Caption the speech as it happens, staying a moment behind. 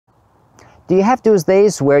Do you have those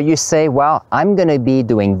days where you say, well, I'm gonna be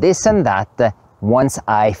doing this and that once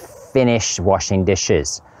I finish washing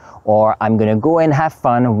dishes, or I'm gonna go and have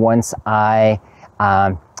fun once I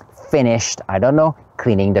finished, I don't know,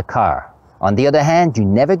 cleaning the car? On the other hand, you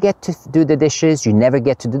never get to do the dishes, you never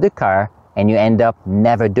get to do the car, and you end up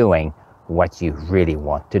never doing what you really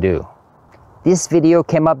want to do. This video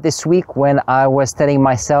came up this week when I was telling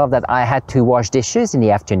myself that I had to wash dishes in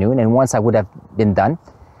the afternoon, and once I would have been done,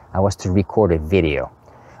 I was to record a video.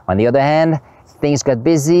 On the other hand, things got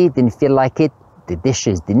busy, didn't feel like it, the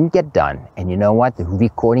dishes didn't get done, and you know what? The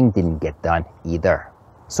recording didn't get done either.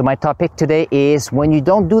 So my topic today is when you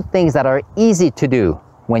don't do things that are easy to do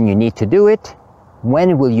when you need to do it,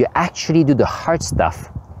 when will you actually do the hard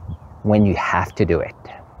stuff when you have to do it?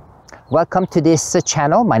 Welcome to this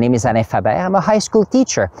channel. My name is Alain Faber. I'm a high school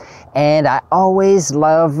teacher, and I always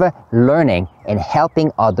love learning and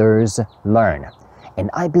helping others learn. And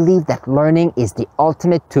I believe that learning is the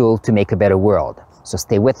ultimate tool to make a better world. So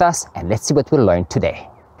stay with us and let's see what we'll learn today.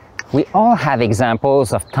 We all have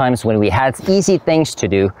examples of times when we had easy things to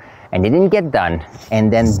do and they didn't get done,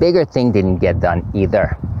 and then bigger things didn't get done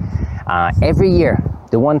either. Every year,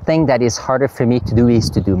 the one thing that is harder for me to do is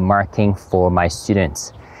to do marking for my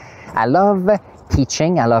students. I love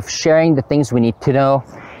teaching, I love sharing the things we need to know.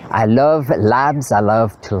 I love labs, I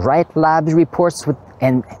love to write lab reports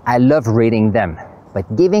and I love reading them.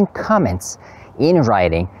 But giving comments in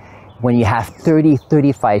writing when you have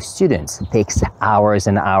 35 students takes hours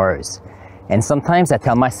and hours. And sometimes I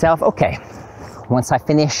tell myself, okay, once I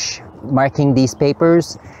finish marking these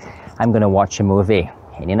papers, I'm gonna watch a movie.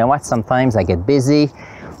 And you know what? Sometimes I get busy,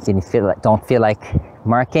 don't feel like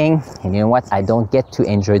marking, and you know what? I don't get to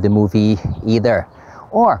enjoy the movie either.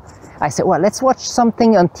 Or I said, well, let's watch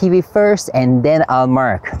something on TV first and then I'll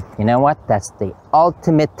mark. You know what? That's the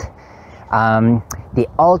ultimate,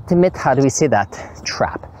 how do we say that?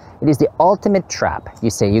 Trap. It is the ultimate trap. You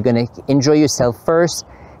say you're gonna enjoy yourself first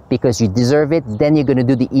because you deserve it, then you're gonna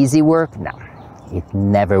do the easy work. No, it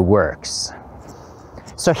never works.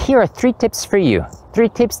 So here are 3 tips for you. 3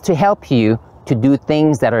 tips to help you to do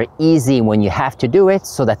things that are easy when you have to do it,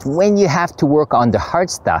 so that when you have to work on the hard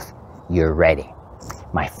stuff, you're ready.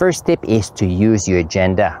 My first tip is to use your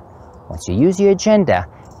agenda. Once you use your agenda,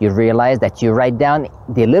 you realize that you write down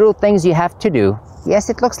the little things you have to do. Yes,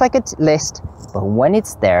 it looks like a list, but when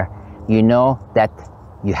it's there, you know that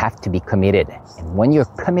you have to be committed. And when you're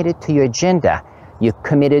committed to your agenda, you're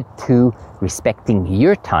committed to respecting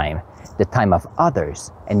your time, the time of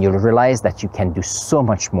others, and you'll realize that you can do so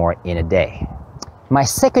much more in a day. My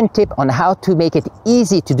second tip on how to make it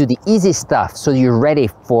easy to do the easy stuff so you're ready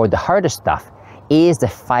for the harder stuff is the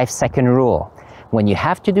 5-second rule. When you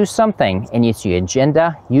have to do something and it's your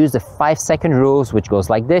agenda, use the 5-second rules, which goes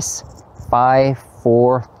like this: 5,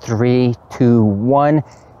 4, 3, 2, 1,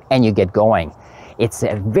 and you get going. It's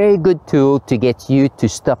a very good tool to get you to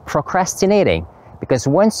stop procrastinating, because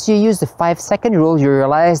once you use the 5-second rule, you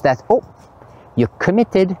realize that, oh, you're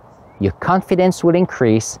committed, your confidence will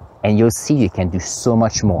increase, and you'll see you can do so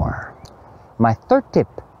much more. My third tip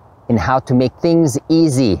in how to make things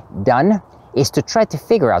easy done is to try to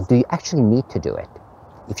figure out, do you actually need to do it?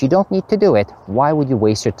 If you don't need to do it, why would you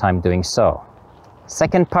waste your time doing so?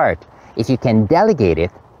 Second part, if you can delegate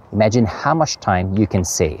it, imagine how much time you can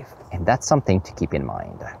save. And that's something to keep in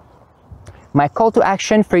mind. My call to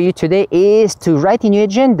action for you today is to write in your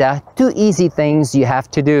agenda 2 easy things you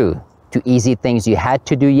have to do. 2 easy things you had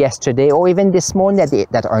to do yesterday or even this morning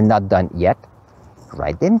that are not done yet.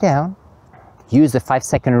 Write them down. Use the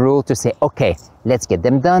 5-second rule to say, okay, let's get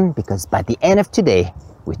them done, because by the end of today,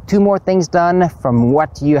 with 2 more things done from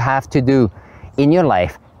what you have to do in your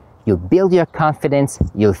life, you'll build your confidence,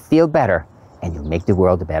 you'll feel better, and you'll make the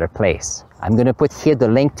world a better place. I'm gonna put here the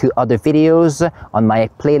link to other videos on my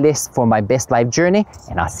playlist for my best life journey,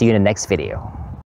 and I'll see you in the next video.